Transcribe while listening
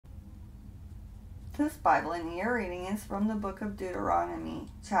This Bible and year reading is from the book of Deuteronomy,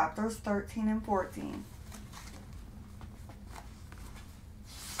 chapters 13 and 14.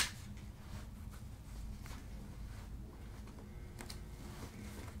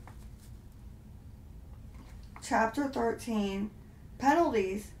 Chapter 13,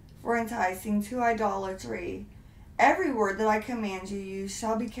 Penalties for enticing to idolatry. Every word that I command you, you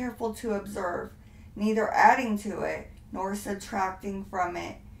shall be careful to observe, neither adding to it, nor subtracting from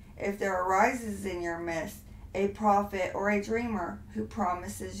it. If there arises in your midst a prophet or a dreamer who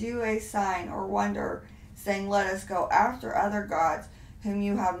promises you a sign or wonder, saying, "Let us go after other gods whom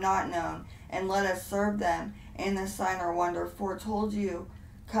you have not known, and let us serve them," and the sign or wonder foretold you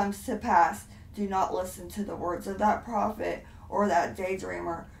comes to pass, do not listen to the words of that prophet or that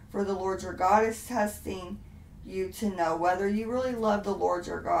daydreamer, for the Lord your God is testing you to know whether you really love the Lord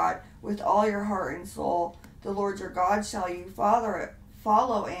your God with all your heart and soul. The Lord your God shall you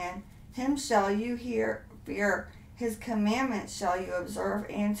follow, and him shall you fear. His commandments shall you observe,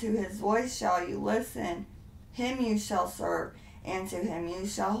 and to his voice shall you listen. Him you shall serve, and to him you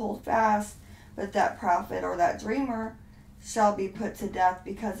shall hold fast. But that prophet or that dreamer shall be put to death,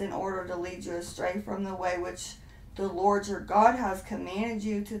 because in order to lead you astray from the way which the Lord your God has commanded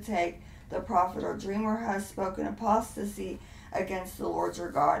you to take, the prophet or dreamer has spoken apostasy against the Lord your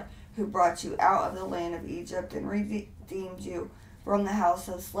God, who brought you out of the land of Egypt and redeemed you from the house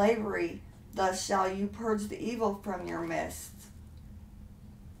of slavery. Thus shall you purge the evil from your midst.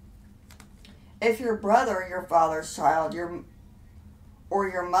 If your brother, your father's child, or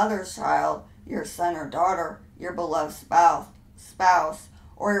your mother's child, your son or daughter, your beloved spouse,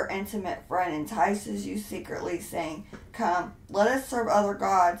 or your intimate friend entices you secretly, saying, "Come, let us serve other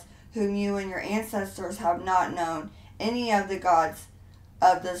gods whom you and your ancestors have not known," any of the gods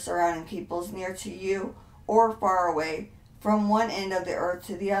of the surrounding peoples near to you or far away, from one end of the earth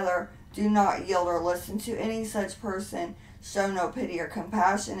to the other, do not yield or listen to any such person. Show no pity or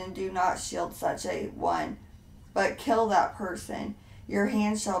compassion, and do not shield such a one, but kill that person. Your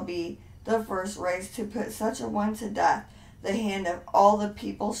hand shall be the first raised to put such a one to death. The hand of all the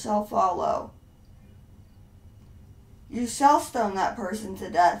people shall follow. You shall stone that person to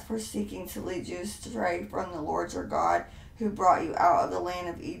death for seeking to lead you astray from the Lord your God, who brought you out of the land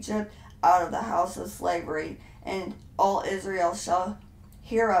of Egypt, out of the house of slavery. And all Israel shall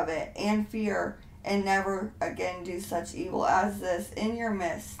hear of it and fear, and never again do such evil as this in your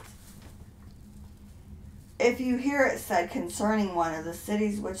midst. If you hear it said concerning one of the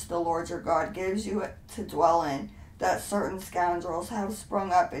cities which the Lord your God gives you to dwell in, that certain scoundrels have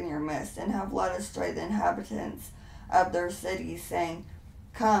sprung up in your midst, and have led astray the inhabitants of their cities, saying,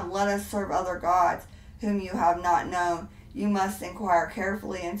 "Come, let us serve other gods whom you have not known," you must inquire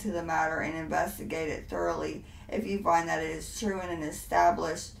carefully into the matter and investigate it thoroughly. If you find that it is true and an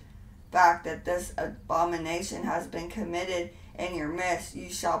established fact that this abomination has been committed in your midst, you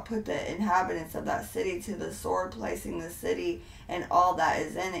shall put the inhabitants of that city to the sword, placing the city and all that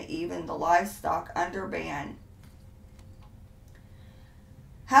is in it, even the livestock, under ban.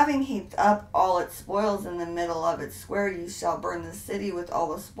 Having heaped up all its spoils in the middle of its square, you shall burn the city with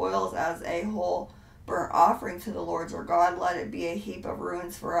all the spoils as a whole burnt offering to the Lord your God. Let it be a heap of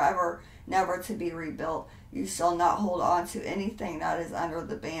ruins forever, never to be rebuilt. You shall not hold on to anything that is under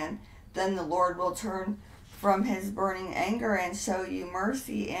the ban. Then the Lord will turn from his burning anger and show you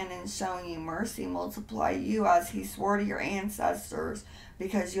mercy, and in showing you mercy multiply you as he swore to your ancestors,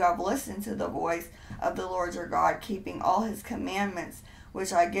 because you have listened to the voice of the Lord your God, keeping all his commandments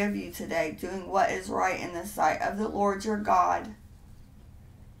which I give you today, doing what is right in the sight of the Lord your God.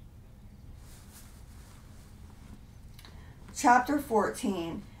 Chapter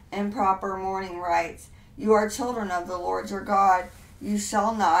 14, Improper Mourning Rites. You are children of the Lord your God. You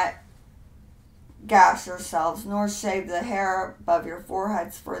shall not gash yourselves, nor shave the hair above your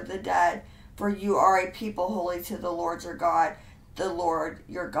foreheads for the dead, for you are a people holy to the Lord your God. The Lord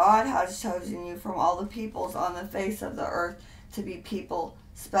your God has chosen you from all the peoples on the face of the earth to be people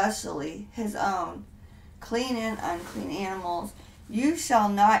specially his own. Clean and unclean animals. You shall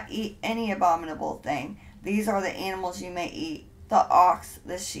not eat any abominable thing. These are the animals you may eat: the ox,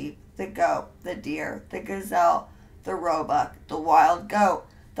 the sheep, the goat, the deer, the gazelle, the roebuck, the wild goat,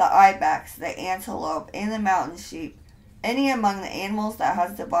 the ibex, the antelope, and the mountain sheep. Any among the animals that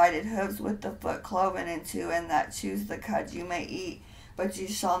has divided hooves with the foot cloven in two, and that chews the cud, you may eat. But you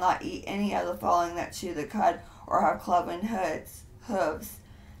shall not eat any of the following that chew the cud, or have cloven hooves: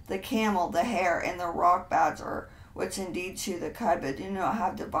 the camel, the hare, and the rock badger, which indeed chew the cud, but do not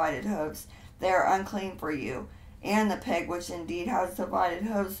have divided hooves. They are unclean for you. And the pig, which indeed has divided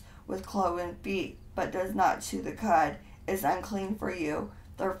hooves with cloven feet, but does not chew the cud, is unclean for you.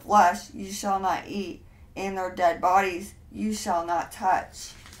 Their flesh you shall not eat, and their dead bodies you shall not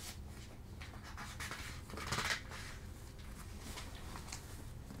touch.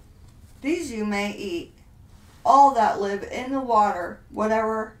 These you may eat. All that live in the water,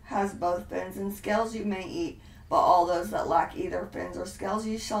 whatever has both fins and scales you may eat, but all those that lack either fins or scales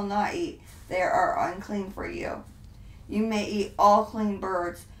you shall not eat. They are unclean for you. You may eat all clean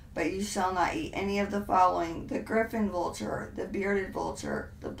birds, but you shall not eat any of the following: the griffin vulture, the bearded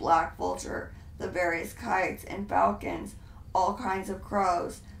vulture, the black vulture, the various kites and falcons, all kinds of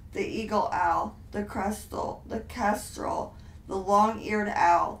crows, the eagle owl, the kestrel, the long-eared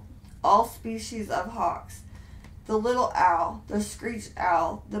owl, all species of hawks, the little owl, the screech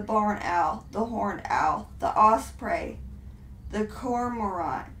owl, the barn owl, the horned owl, the osprey, the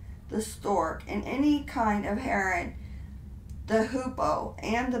cormorant, the stork, and any kind of heron, the hoopoe,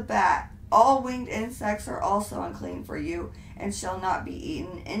 and the bat. All winged insects are also unclean for you, and shall not be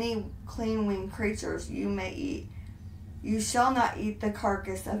eaten. Any clean-winged creatures you may eat. You shall not eat the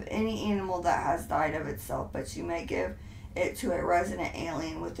carcass of any animal that has died of itself, but you may give it to a resident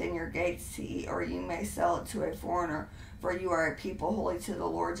alien within your gates to eat, or you may sell it to a foreigner, for you are a people holy to the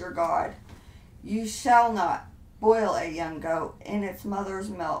Lord your God. You shall not boil a young goat in its mother's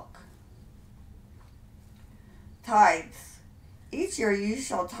milk. Tithes. Each year you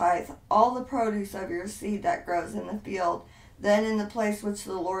shall tithe all the produce of your seed that grows in the field. Then in the place which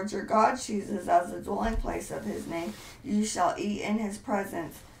the Lord your God chooses as the dwelling place of his name, you shall eat in his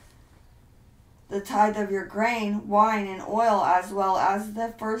presence the tithe of your grain, wine, and oil, as well as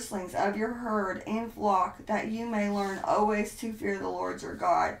the firstlings of your herd and flock, that you may learn always to fear the Lord your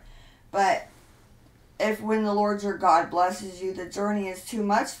God. But if when the Lord your God blesses you, the journey is too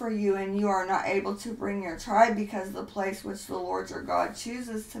much for you, and you are not able to bring your tribe, because the place which the Lord your God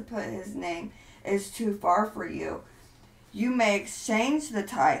chooses to put his name is too far for you, you may exchange the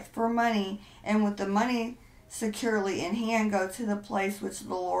tithe for money, and with the money securely in hand go to the place which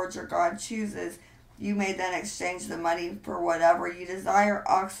the Lord your God chooses. You may then exchange the money for whatever you desire,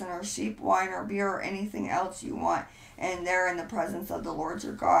 oxen or sheep, wine or beer, or anything else you want, and there in the presence of the Lord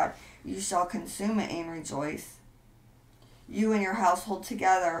your God you shall consume it and rejoice, you and your household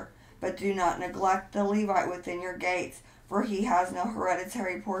together. But do not neglect the Levite within your gates, for he has no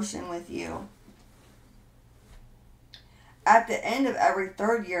hereditary portion with you. At the end of every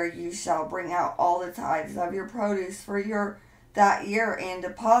third year you shall bring out all the tithes of your produce for that year, and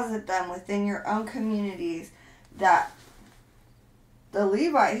deposit them within your own communities, that the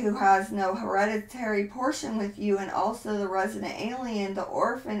Levite who has no hereditary portion with you, and also the resident alien, the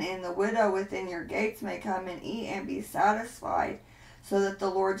orphan, and the widow within your gates may come and eat and be satisfied, so that the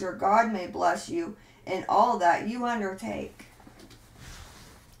Lord your God may bless you in all that you undertake.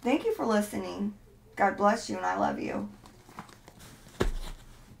 Thank you for listening. God bless you, and I love you.